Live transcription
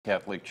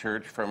Catholic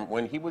Church from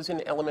when he was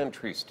in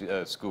elementary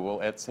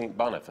school at St.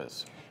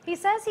 Boniface. He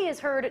says he has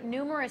heard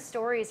numerous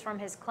stories from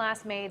his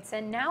classmates,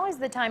 and now is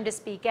the time to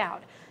speak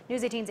out.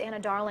 News 18's Anna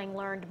Darling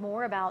learned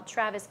more about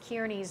Travis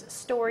Kearney's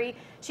story.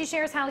 She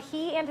shares how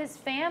he and his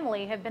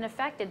family have been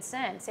affected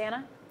since.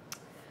 Anna?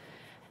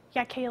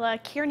 Yeah,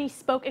 Kayla, Kearney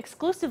spoke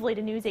exclusively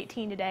to News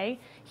 18 today.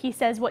 He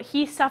says what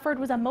he suffered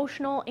was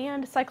emotional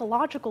and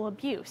psychological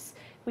abuse.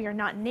 We are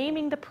not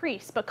naming the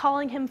priest, but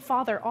calling him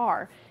Father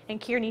R. And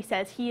Kearney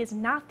says he is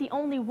not the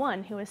only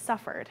one who has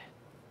suffered.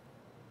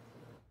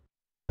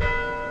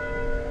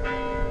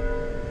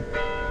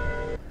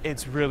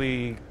 It's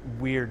really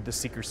weird, the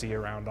secrecy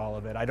around all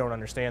of it. I don't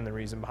understand the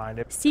reason behind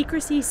it.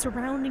 Secrecy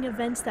surrounding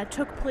events that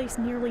took place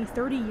nearly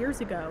 30 years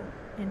ago.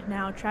 And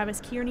now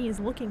Travis Kearney is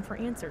looking for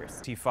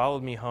answers. He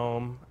followed me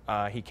home.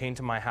 He came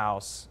to my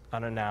house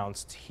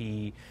unannounced.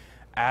 He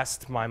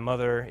asked my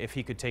mother if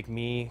he could take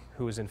me,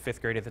 who was in 5th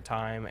grade at the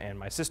time, and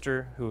my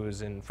sister, who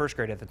was in 1st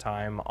grade at the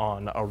time,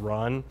 on a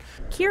run.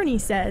 Kearney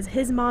says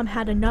his mom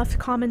had enough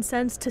common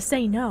sense to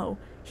say no.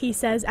 He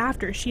says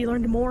after she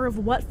learned more of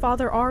what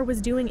Father R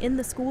was doing in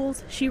the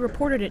schools, she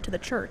reported it to the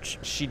church.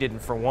 She didn't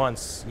for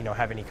once,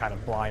 have any kind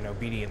of blind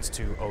obedience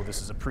to, oh,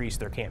 this is a priest,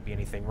 there can't be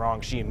anything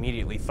wrong. She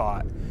immediately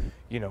thought,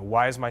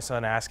 why is my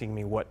son asking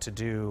me what to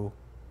do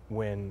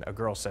when a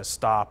girl says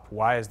stop?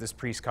 Why is this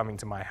priest coming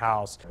to my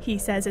house? He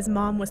says his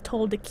mom was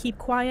told to keep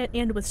quiet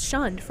and was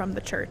shunned from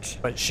the church.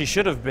 But she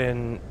should have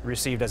been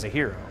received as a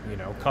hero,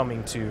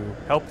 coming to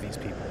help these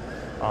people.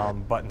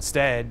 But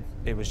instead,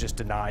 it was just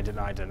deny,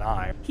 deny,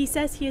 deny. He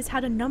says he has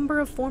had a number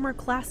of former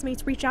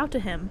classmates reach out to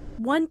him.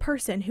 One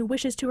person who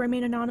wishes to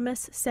remain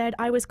anonymous said,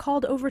 "I was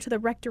called over to the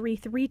rectory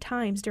 3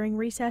 times during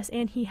recess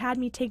and he had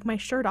me take my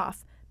shirt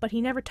off, but he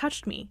never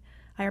touched me.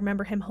 I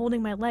remember him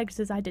holding my legs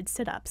as I did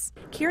sit-ups."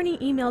 Kearney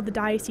emailed the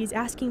diocese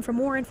asking for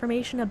more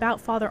information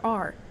about Father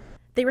R.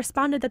 They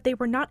responded that they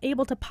were not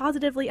able to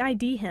positively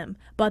ID him,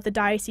 but the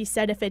diocese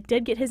said if it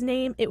did get his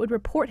name, it would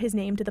report his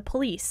name to the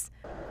police.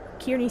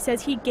 Kearney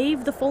says he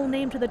gave the full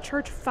name to the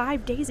church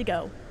 5 days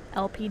ago.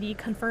 LPD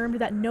confirmed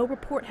that no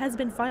report has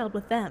been filed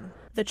with them.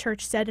 The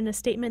church said in a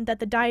statement that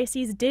the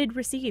diocese did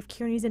receive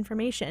Kearney's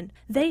information.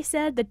 They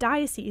said the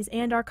diocese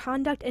and our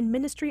conduct and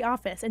ministry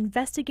office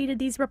investigated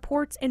these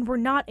reports and were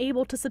not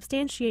able to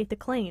substantiate the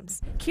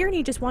claims.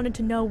 Kearney just wanted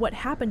to know what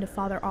happened to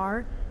Father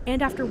R,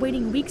 and after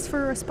waiting weeks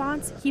for a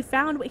response, he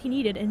found what he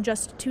needed in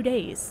just 2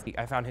 days.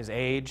 I found his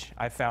age,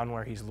 I found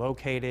where he's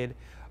located,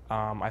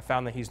 I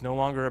found that he's no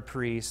longer a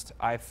priest.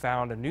 I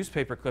found a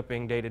newspaper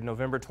clipping dated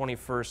November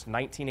 21st,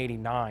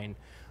 1989,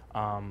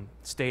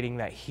 stating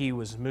that he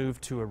was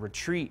moved to a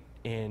retreat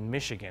in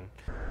Michigan.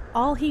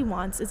 All he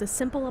wants is a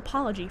simple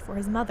apology for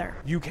his mother.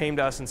 You came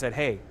to us and said,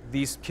 hey,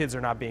 these kids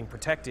are not being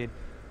protected,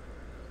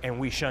 and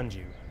we shunned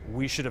you.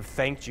 We should have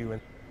thanked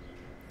you.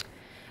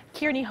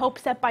 Kearney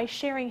hopes that by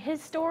sharing his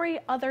story,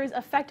 others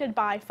affected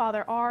by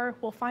Father R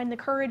will find the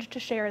courage to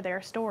share their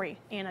story.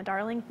 Anna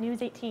Darling,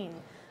 News 18.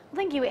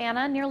 Thank you,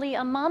 Anna. Nearly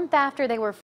a month after they were